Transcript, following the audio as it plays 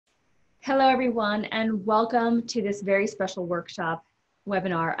Hello, everyone, and welcome to this very special workshop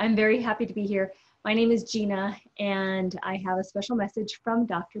webinar. I'm very happy to be here. My name is Gina, and I have a special message from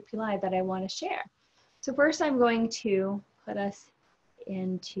Dr. Pillai that I want to share. So first, I'm going to put us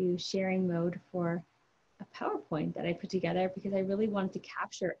into sharing mode for a PowerPoint that I put together because I really wanted to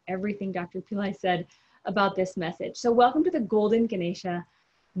capture everything Dr. Pillai said about this message. So welcome to the Golden Ganesha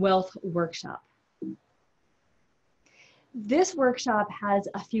Wealth Workshop. This workshop has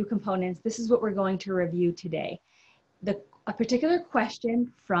a few components. This is what we're going to review today. A particular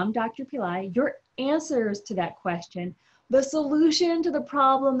question from Dr. Pillai, your answers to that question, the solution to the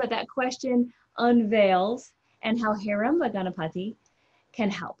problem that that question unveils, and how Heramba Ganapati can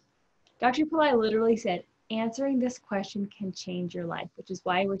help. Dr. Pillai literally said, answering this question can change your life, which is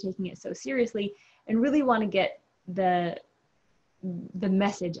why we're taking it so seriously and really want to get the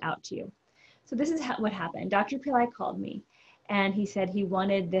message out to you. So this is what happened. Dr. Pillai called me and he said he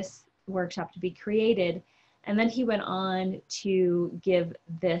wanted this workshop to be created. And then he went on to give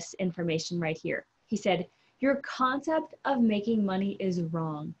this information right here. He said, your concept of making money is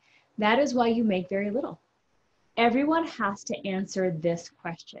wrong. That is why you make very little. Everyone has to answer this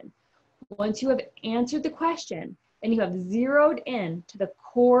question. Once you have answered the question, and you have zeroed in to the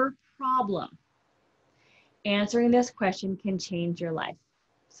core problem, answering this question can change your life.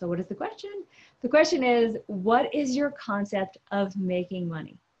 So what is the question? The question is, what is your concept of making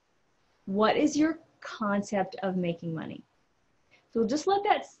money? What is your concept of making money? So just let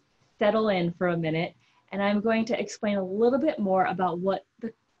that settle in for a minute, and I'm going to explain a little bit more about what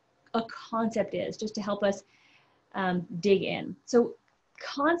a concept is, just to help us dig in. So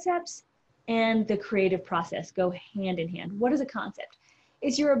concepts and the creative process go hand in hand. What is a concept?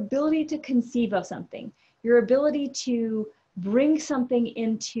 It's your ability to conceive of something, your ability to bring something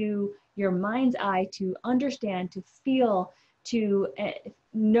into your mind's eye, to understand, to feel, to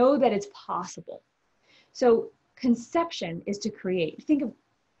know that it's possible. So conception is to create. Think of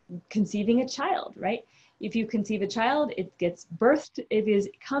conceiving a child, right? If you conceive a child, it gets birthed,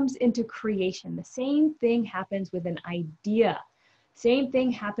 it comes into creation. The same thing happens with an idea. Same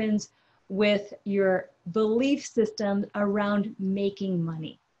thing happens with your belief system around making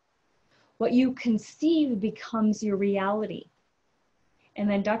money. What you conceive becomes your reality. And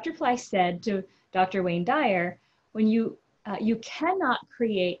then Dr. Pillai said to Dr. Wayne Dyer, when you cannot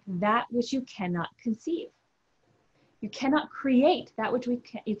create that which you cannot conceive. You cannot create that which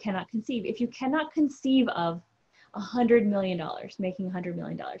you cannot conceive. If you cannot conceive of $100 million, making $100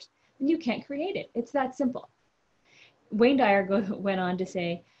 million, then you can't create it. It's that simple. Wayne Dyer went on to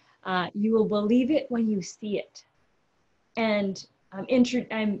say, you will believe it when you see it. And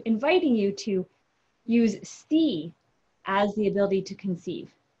I'm inviting you to use see as the ability to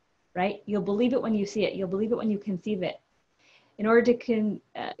conceive, right? You'll believe it when you see it. You'll believe it when you conceive it. In order to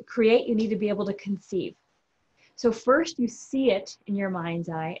create, you need to be able to conceive. So first you see it in your mind's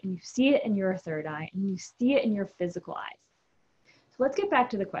eye, and you see it in your third eye, and you see it in your physical eyes. So let's get back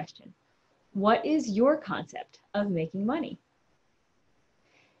to the question. What is your concept of making money?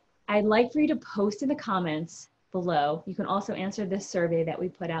 I'd like for you to post in the comments below. You can also answer this survey that we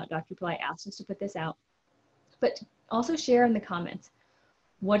put out. Dr. Pillai asked us to put this out, but also share in the comments.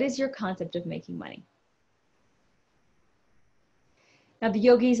 What is your concept of making money? Now, the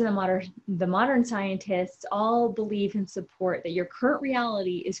yogis and the modern scientists all believe and support that your current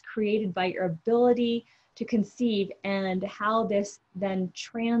reality is created by your ability to conceive and how this then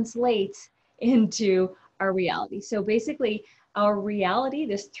translates into our reality. So basically, our reality,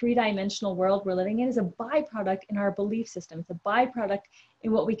 this three-dimensional world we're living in, is a byproduct in our belief system. It's a byproduct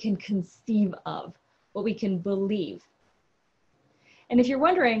in what we can conceive of, what we can believe. And if you're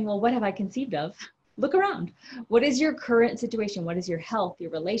wondering, well, what have I conceived of? Look around. What is your current situation? What is your health,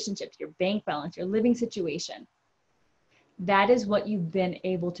 your relationships, your bank balance, your living situation? That is what you've been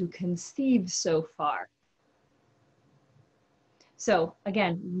able to conceive so far. So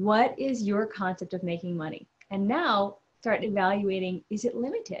again, what is your concept of making money? And now start evaluating, is it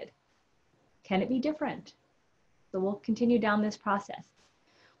limited? Can it be different? So we'll continue down this process.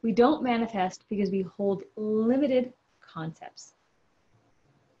 We don't manifest because we hold limited concepts.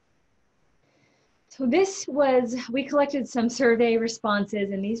 So we collected some survey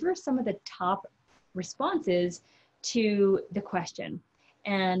responses, and these were some of the top responses to the question.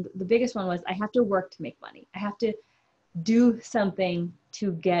 And the biggest one was, I have to work to make money. I have to do something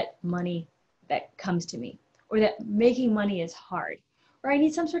to get money that comes to me, or that making money is hard, or I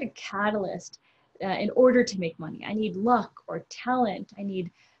need some sort of catalyst in order to make money. I need luck or talent. I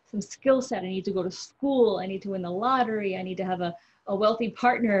need some skill set. I need to go to school. I need to win the lottery. I need to have a wealthy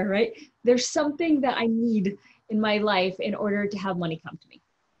partner, right? There's something that I need in my life in order to have money come to me.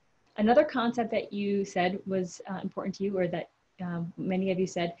 Another concept that you said was important to you, or that many of you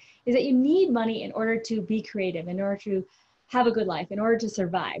said, is that you need money in order to be creative, in order to have a good life, in order to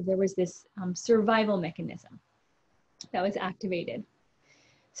survive. There was this survival mechanism that was activated.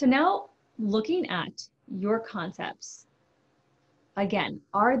 So now, looking at your concepts, again,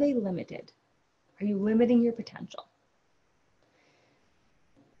 are they limited? Are you limiting your potential?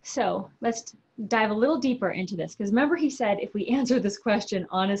 So let's dive a little deeper into this, because remember he said if we answer this question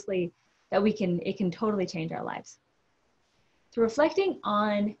honestly, that it can totally change our lives. So reflecting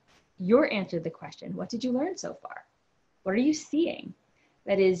on your answer to the question, what did you learn so far? What are you seeing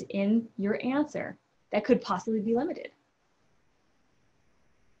that is in your answer that could possibly be limited?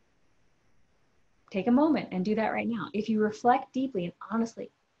 Take a moment and do that right now. If you reflect deeply and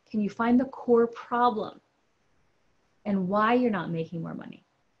honestly, can you find the core problem and why you're not making more money?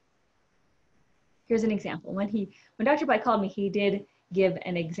 Here's an example. When Dr. Pillai called me, he did give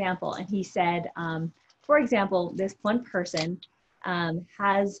an example, and he said, for example, this one person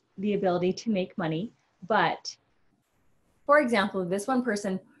has the ability to make money, but for example, this one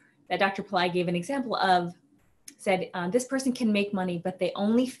person that Dr. Pillai gave an example of said, this person can make money, but they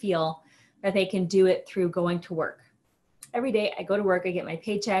only feel that they can do it through going to work. Every day I go to work, I get my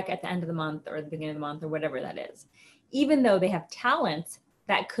paycheck at the end of the month or the beginning of the month or whatever that is, even though they have talents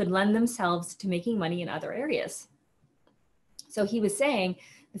that could lend themselves to making money in other areas. So he was saying,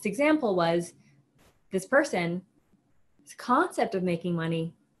 this example was, this person's concept of making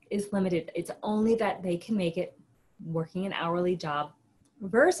money is limited. It's only that they can make it working an hourly job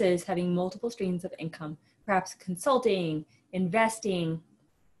versus having multiple streams of income, perhaps consulting, investing,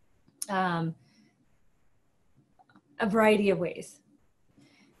 a variety of ways.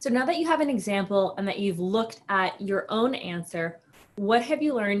 So now that you have an example and that you've looked at your own answer, what have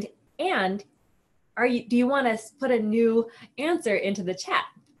you learned? And do you want to put a new answer into the chat?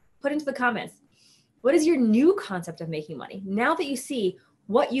 Put into the comments. What is your new concept of making money? Now that you see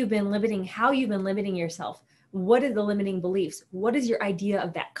what you've been limiting, how you've been limiting yourself, what are the limiting beliefs? What is your idea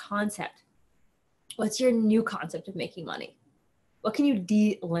of that concept? What's your new concept of making money? What can you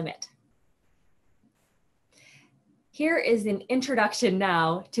delimit? Here is an introduction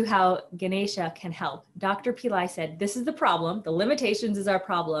now to how Ganesha can help. Dr. Pillai said, this is the problem. The limitations is our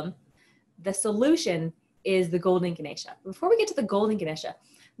problem. The solution is the golden Ganesha. Before we get to the golden Ganesha,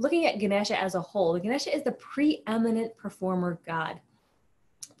 looking at Ganesha as a whole, Ganesha is the preeminent performer god.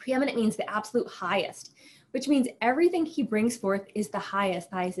 Preeminent means the absolute highest, which means everything he brings forth is the highest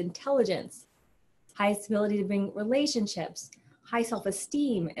intelligence, highest ability to bring relationships, high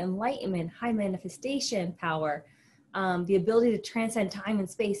self-esteem, enlightenment, high manifestation power, the ability to transcend time and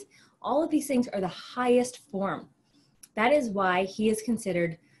space. All of these things are the highest form. That is why he is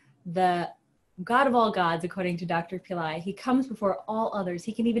considered the God of all gods, according to Dr. Pillai. He comes before all others.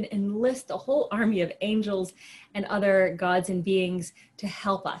 He can even enlist a whole army of angels and other gods and beings to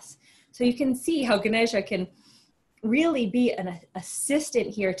help us. So you can see how Ganesha can really be an assistant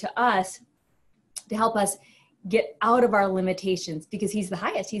here to us to help us get out of our limitations, because he's the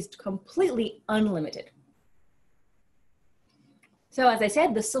highest. He's completely unlimited. So as I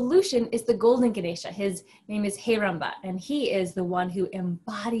said, the solution is the golden Ganesha. His name is Heramba, and he is the one who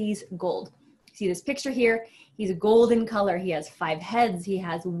embodies gold. See this picture here? He's a golden color. He has 5 heads. He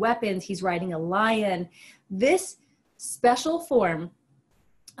has weapons. He's riding a lion. This special form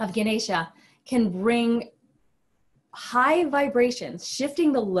of Ganesha can bring high vibrations,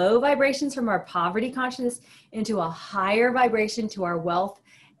 shifting the low vibrations from our poverty consciousness into a higher vibration to our wealth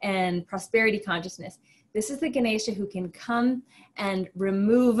and prosperity consciousness. This is the Ganesha who can come and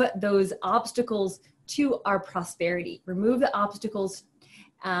remove those obstacles to our prosperity, remove the obstacles,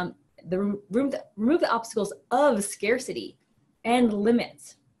 remove the obstacles of scarcity and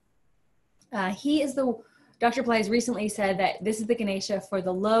limits. Dr. Pillai has recently said that this is the Ganesha for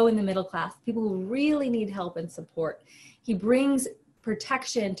the low and the middle class, people who really need help and support. He brings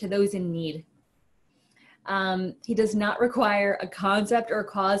protection to those in need. He does not require a concept or a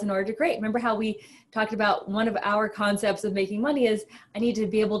cause in order to create. Remember how we talked about one of our concepts of making money is I need to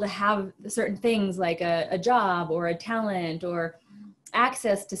be able to have certain things like a job or a talent or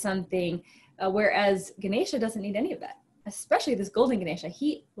access to something, whereas Ganesha doesn't need any of that, especially this golden Ganesha.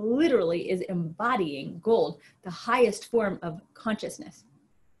 He literally is embodying gold, the highest form of consciousness.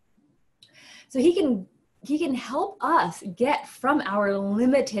 So he can help us get from our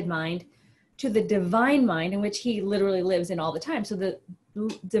limited mind to the divine mind, in which he literally lives in all the time. So the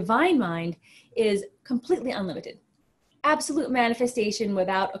divine mind is completely unlimited. Absolute manifestation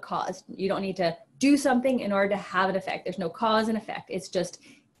without a cause. You don't need to do something in order to have an effect. There's no cause and effect. It's just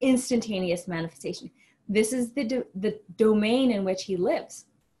instantaneous manifestation. This is the domain in which he lives.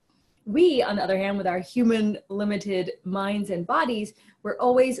 We, on the other hand, with our human limited minds and bodies, we're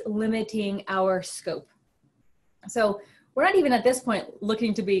always limiting our scope. So we're not even at this point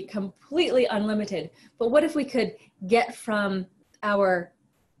looking to be completely unlimited, but what if we could get from our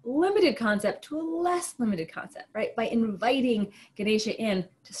limited concept to a less limited concept, right? By inviting Ganesha in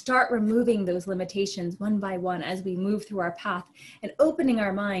to start removing those limitations one by one as we move through our path and opening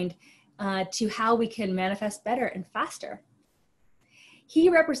our mind to how we can manifest better and faster. He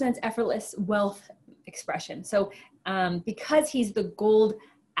represents effortless wealth expression. So because he's the gold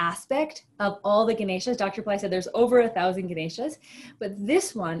aspect of all the Ganeshas, Dr. Pillai said there's over 1,000 Ganeshas, but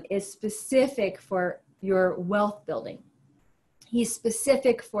this one is specific for your wealth building. He's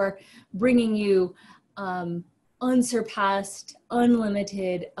specific for bringing you unsurpassed,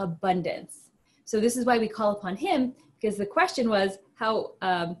 unlimited abundance. So this is why we call upon him, because the question was how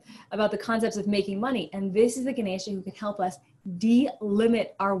about the concepts of making money. And this is the Ganesha who can help us delimit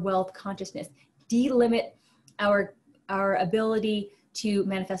our wealth consciousness, delimit our ability to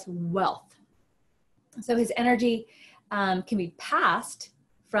manifest wealth. So his energy can be passed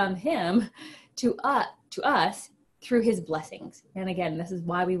from him to us through his blessings. And again, this is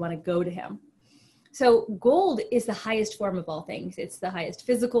why we want to go to him. So gold is the highest form of all things. It's the highest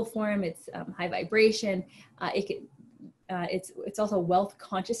physical form. It's high vibration. It's also wealth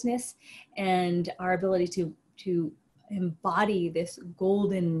consciousness and our ability to embody this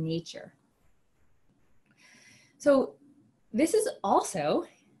golden nature. So this is also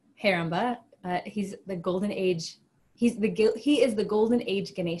Heramba. He's the golden age. He is the golden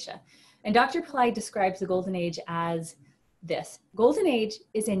age Ganesha. And Dr. Pillai describes the golden age as this. Golden age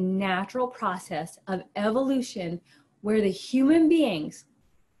is a natural process of evolution where the human beings,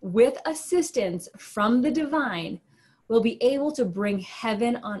 with assistance from the divine, will be able to bring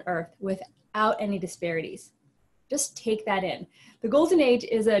heaven on earth without any disparities. Just take that in. The golden age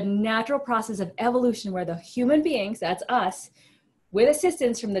is a natural process of evolution where the human beings, that's us, with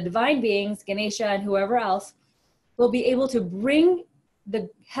assistance from the divine beings, Ganesha and whoever else, will be able to bring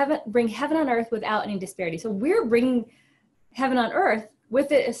heaven on earth without any disparity. So we're bringing heaven on earth with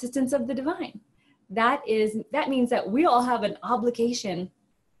the assistance of the divine. That means that we all have an obligation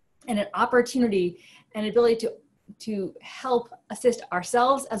and an opportunity and ability to help assist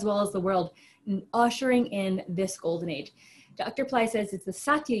ourselves as well as the world in ushering in this golden age. Dr. Pillai says it's the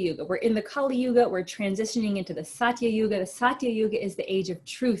Satya Yuga. We're in the Kali Yuga. We're transitioning into the Satya Yuga. The Satya Yuga is the age of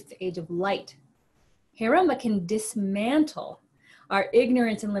truth, the age of light. Heramba can dismantle our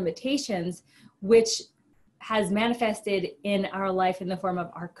ignorance and limitations, which has manifested in our life in the form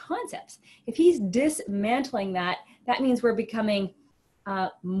of our concepts. If he's dismantling that, that means we're becoming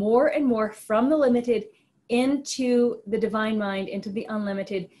more and more from the limited into the divine mind, into the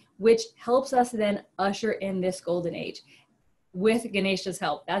unlimited, which helps us then usher in this golden age with Ganesha's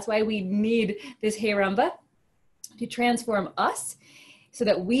help. That's why we need this Heramba to transform us so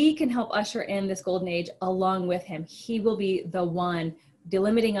that we can help usher in this golden age along with him. He will be the one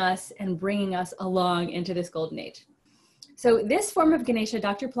delimiting us and bringing us along into this golden age. So this form of Ganesha,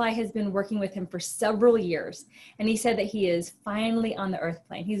 Dr. Pillai has been working with him for several years, and he said that he is finally on the earth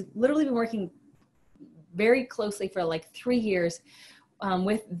plane. He's literally been working very closely for like 3 years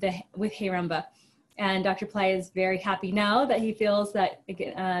with Heramba. And Dr. Pillai is very happy now that he feels that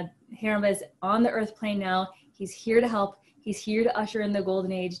Heramba is on the earth plane now. He's here to help. He's here to usher in the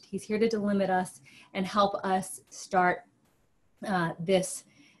golden age. He's here to delimit us and help us start this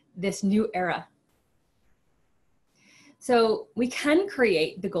new era. So we can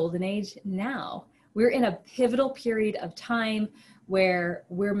create the golden age now. We're in a pivotal period of time where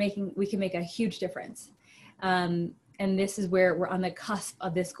we can make a huge difference. And this is where we're on the cusp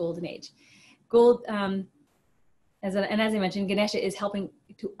of this golden age. As I mentioned, Ganesha is helping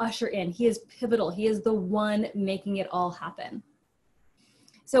to usher in. He is pivotal. He is the one making it all happen.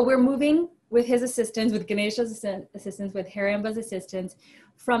 So we're moving with his assistance, with Ganesha's assistance, with Heramba's assistance,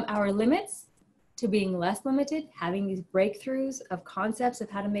 from our limits to being less limited, having these breakthroughs of concepts of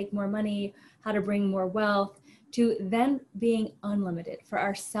how to make more money, how to bring more wealth, to then being unlimited for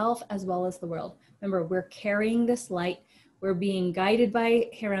ourselves as well as the world. Remember, we're carrying this light. We're being guided by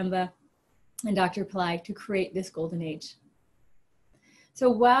Heramba and Dr. Pillai to create this golden age. So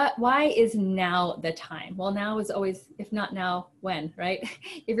why is now the time? Well, now is always, if not now, when, right?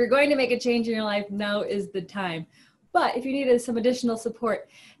 If you're going to make a change in your life, now is the time. But if you needed some additional support,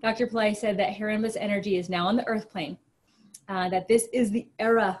 Dr. Pillai said that Heramba's energy is now on the earth plane, that this is the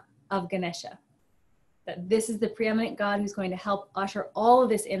era of Ganesha, that this is the preeminent God who's going to help usher all of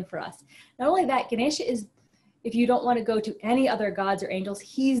this in for us. Not only that, Ganesha is, if you don't want to go to any other gods or angels,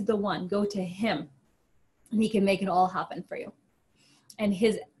 he's the one. Go to him, and he can make it all happen for you. and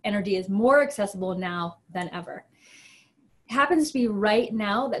his energy is more accessible now than ever. It happens to be right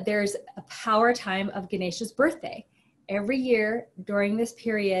now that there's a power time of Ganesha's birthday. Every year during this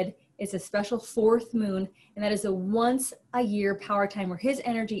period is a special fourth moon, and that is a once a year power time where his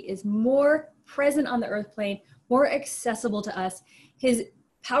energy is more present on the earth plane, more accessible to us. His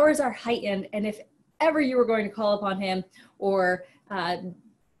powers are heightened, and if ever you were going to call upon him or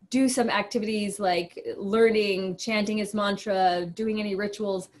do some activities like learning, chanting his mantra, doing any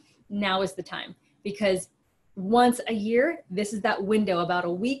rituals, now is the time. Because once a year, this is that window about a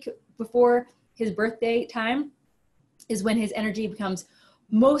week before his birthday time is when his energy becomes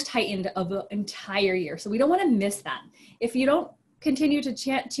most heightened of the entire year. So we don't want to miss that. If you don't continue to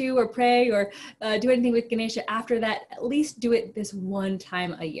chant to or pray or do anything with Ganesha after that, at least do it this one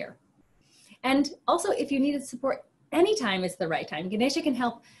time a year. And also, if you needed support anytime, it's the right time. Ganesha can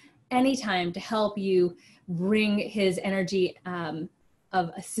help anytime to help you bring his energy of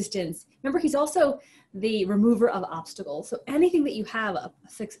assistance. Remember, he's also the remover of obstacles. So anything that you have,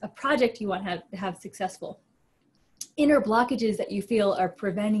 a project you want to have successful, inner blockages that you feel are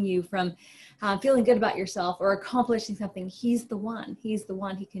preventing you from feeling good about yourself or accomplishing something, he's the one. He's the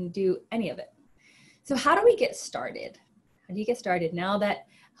one who can do any of it. So how do we get started? How do you get started now that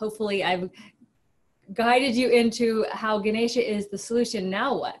hopefully I've guided you into how Ganesha is the solution?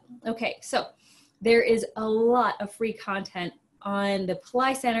 Now what? Okay, so there is a lot of free content on the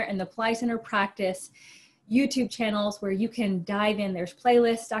Pillai Center and the Pillai Center Practice YouTube channels where you can dive in. There's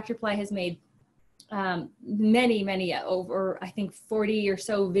playlists. Dr. Pillai has made many, over I think 40 or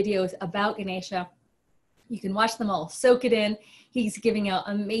so videos about Ganesha. You can watch them all, soak it in. He's giving out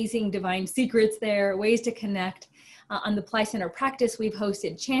amazing divine secrets there, ways to connect. On the Pillai Center Practice, we've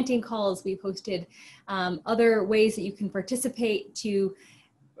hosted chanting calls. We've hosted other ways that you can participate to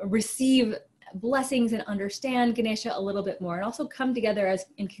receive blessings and understand Ganesha a little bit more, and also come together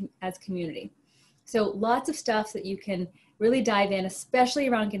as community. So lots of stuff that you can really dive in, especially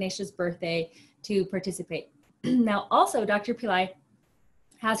around Ganesha's birthday, to participate. Now, also, Dr. Pillai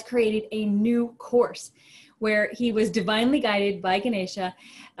has created a new course where he was divinely guided by Ganesha.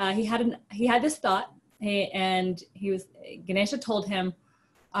 He had this thought, and Ganesha told him,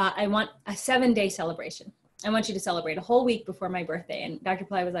 I want a 7-day celebration. I want you to celebrate a whole week before my birthday. And Dr.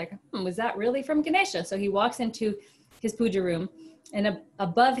 Pillai was like, was that really from Ganesha? So he walks into his puja room, and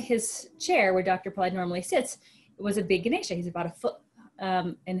above his chair where Dr. Pillai normally sits was a big Ganesha. He's about a foot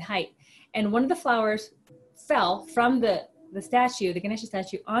in height. And one of the flowers fell from the statue, the Ganesha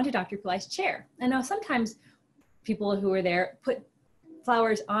statue, onto Dr. Pillai's chair. And now sometimes people who were there put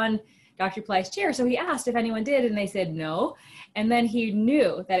flowers on Dr. Pillai's chair. So he asked if anyone did, and they said no. And then he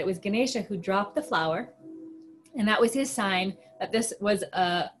knew that it was Ganesha who dropped the flower. And that was his sign that this was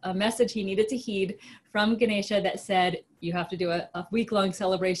a message he needed to heed from Ganesha that said, you have to do a week-long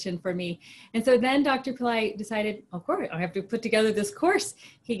celebration for me. And so then Dr. Pillai decided, of course, I have to put together this course.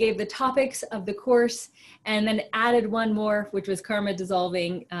 He gave the topics of the course and then added one more, which was karma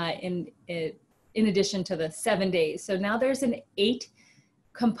dissolving in addition to the 7 days. So now there's an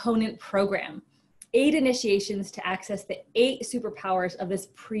 8-component program, 8 initiations to access the 8 superpowers of this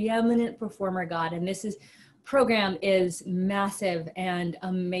preeminent performer god. And this program is massive and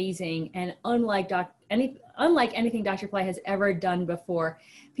amazing and unlike anything Dr. Pillai has ever done before.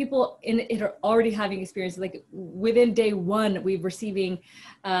 People in it are already having experiences. Like within day 1, we're receiving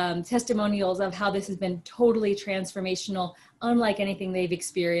testimonials of how this has been totally transformational, unlike anything they've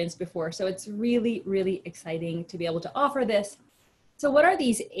experienced before. So it's really, really exciting to be able to offer this. So what are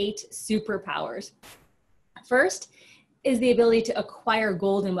these 8 superpowers? First is the ability to acquire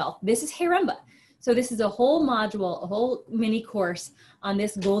gold and wealth. This is Heramba. So this is a whole module, a whole mini course on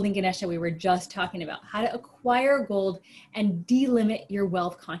this golden Ganesha we were just talking about, how to acquire gold and delimit your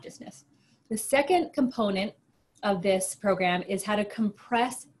wealth consciousness. The second component of this program is how to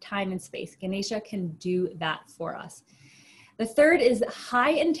compress time and space. Ganesha can do that for us. The third is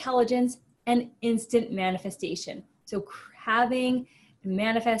high intelligence and instant manifestation. So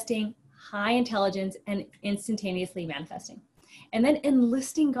manifesting high intelligence and instantaneously manifesting. And then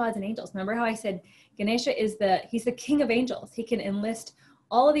enlisting gods and angels. Remember how I said Ganesha he's the king of angels. He can enlist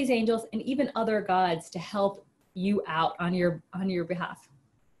all of these angels and even other gods to help you out on your behalf.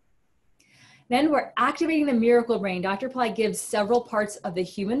 Then we're activating the miracle brain. Dr. Pillai gives several parts of the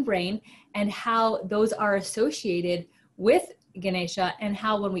human brain and how those are associated with Ganesha and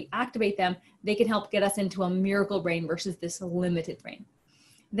how when we activate them, they can help get us into a miracle brain versus this limited brain.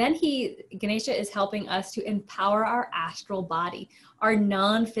 Then Ganesha is helping us to empower our astral body, our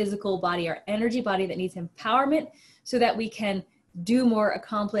non-physical body, our energy body that needs empowerment so that we can do more,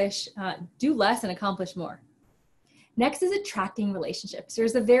 do less and accomplish more. Next is attracting relationships.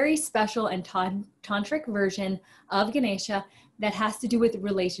 There's a very special and tantric version of Ganesha that has to do with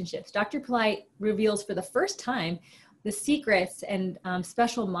relationships. Dr. Pillai reveals for the first time the secrets and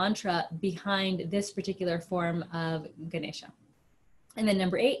special mantra behind this particular form of Ganesha. And then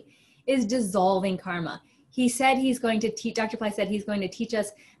number 8 is dissolving karma. He said he's going to teach, Dr. Pillai said he's going to teach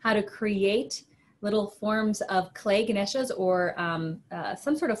us how to create little forms of clay Ganeshas, or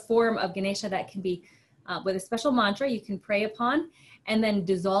some sort of form of Ganesha that can be with a special mantra you can pray upon, and then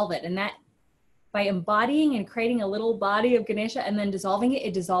dissolve it. And that, by embodying and creating a little body of Ganesha and then dissolving it,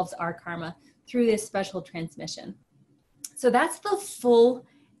 it dissolves our karma through this special transmission. So that's the full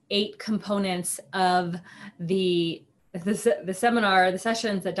 8 components of the seminar, the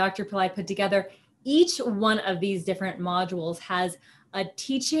sessions that Dr. Pillai put together. Each one of these different modules has a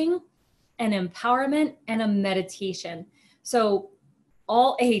teaching, an empowerment, and a meditation. So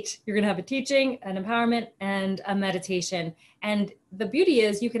all 8, you're going to have a teaching, an empowerment, and a meditation. And the beauty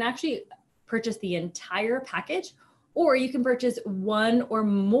is you can actually purchase the entire package, or you can purchase one or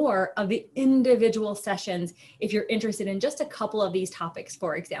more of the individual sessions if you're interested in just a couple of these topics,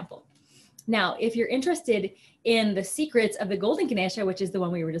 for example. Now, if you're interested in the secrets of the Golden Ganesha, which is the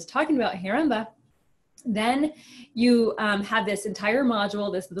one we were just talking about, Heramba, then you have this entire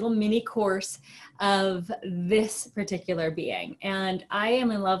module, this little mini course of this particular being. And I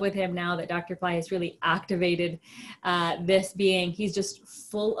am in love with him now that Dr. Pillai has really activated this being. He's just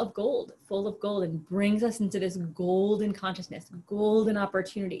full of gold, and brings us into this golden consciousness, golden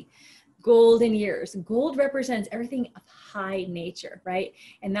opportunity, golden years. Gold represents everything of high nature, right?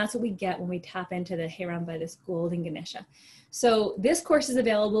 And that's what we get when we tap into the Heramba, this Golden Ganesha. So this course is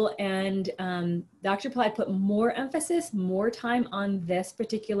available, and Dr. Pillai put more emphasis, more time on this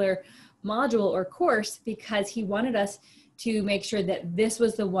particular module or course because he wanted us to make sure that this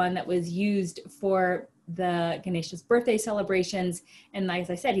was the one that was used for the Ganesha's birthday celebrations. And as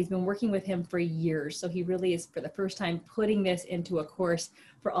I said, he's been working with him for years. So he really is, for the first time, putting this into a course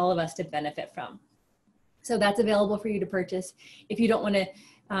for all of us to benefit from. So that's available for you to purchase if you don't want to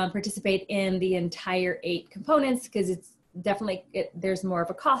participate in the entire 8 components, because it's definitely, there's more of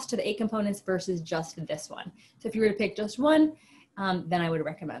a cost to the 8 components versus just this one. So if you were to pick just one, then I would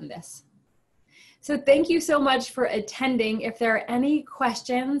recommend this. So thank you so much for attending. If there are any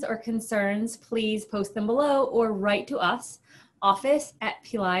questions or concerns, please post them below or write to us,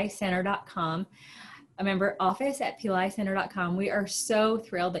 office@pillaicenter.com. Remember, office@pillaicenter.com. We are so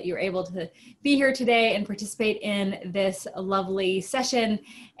thrilled that you're able to be here today and participate in this lovely session.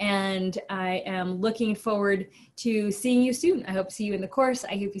 And I am looking forward to seeing you soon. I hope to see you in the course.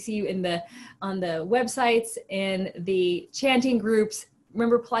 I hope to see you on the websites, in the chanting groups.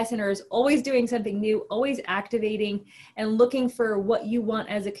 Remember, Pillai Center is always doing something new, always activating and looking for what you want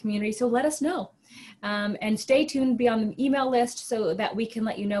as a community. So let us know. And stay tuned, be on the email list so that we can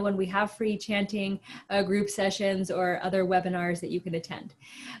let you know when we have free chanting group sessions or other webinars that you can attend.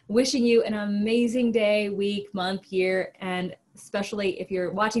 Wishing you an amazing day, week, month, year, and especially if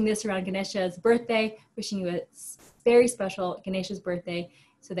you're watching this around Ganesha's birthday, wishing you a very special Ganesha's birthday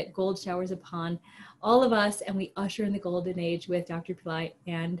so that gold showers upon all of us and we usher in the golden age with Dr. Pillai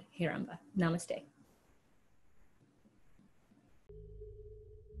and Heramba. Namaste.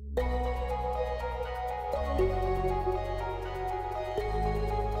 Thank you.